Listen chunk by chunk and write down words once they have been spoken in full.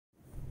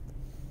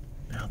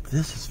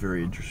this is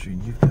very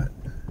interesting. You've got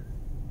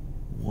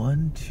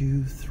 1,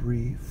 2,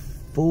 3,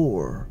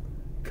 4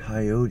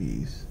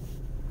 coyotes.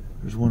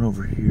 There's one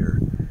over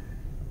here.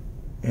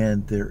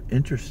 And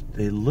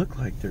they look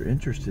like they're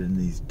interested in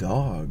these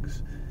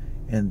dogs.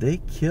 And they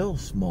kill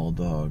small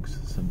dogs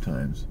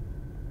sometimes.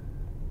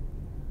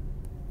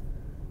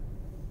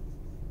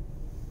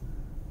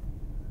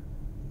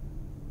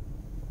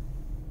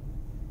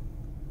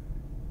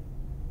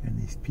 And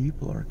these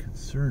people are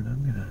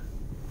concerned.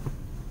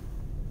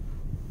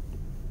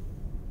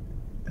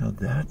 Now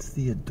that's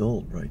the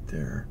adult right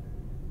there.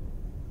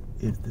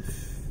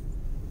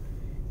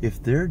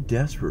 If they're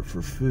desperate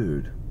for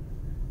food,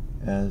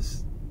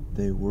 as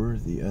they were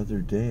the other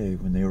day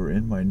when they were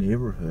in my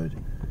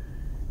neighborhood,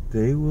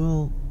 they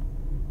will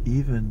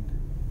even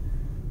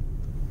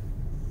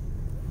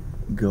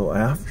go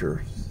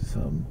after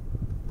some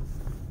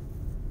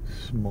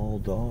small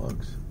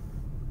dogs.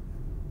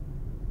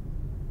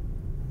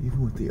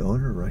 Even with the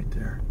owner right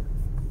there.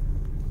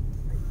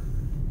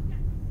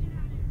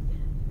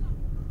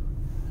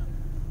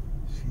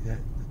 See that?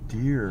 The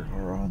deer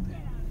are on the...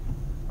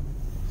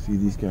 See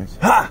these guys?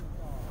 Ha!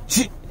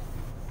 Shit!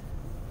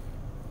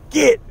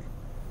 Get!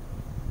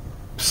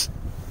 Psst.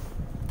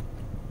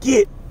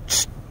 Get!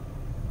 Psst.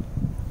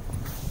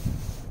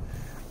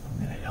 I'm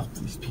gonna help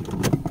these people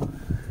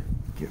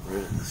get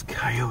rid of this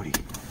coyote.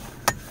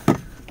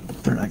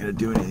 They're not gonna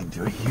do anything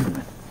to a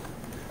human.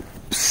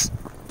 Psst.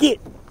 Get!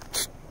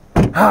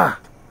 Ha!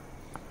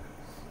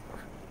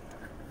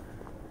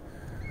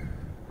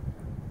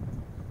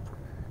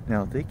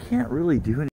 Now, they can't really do anything.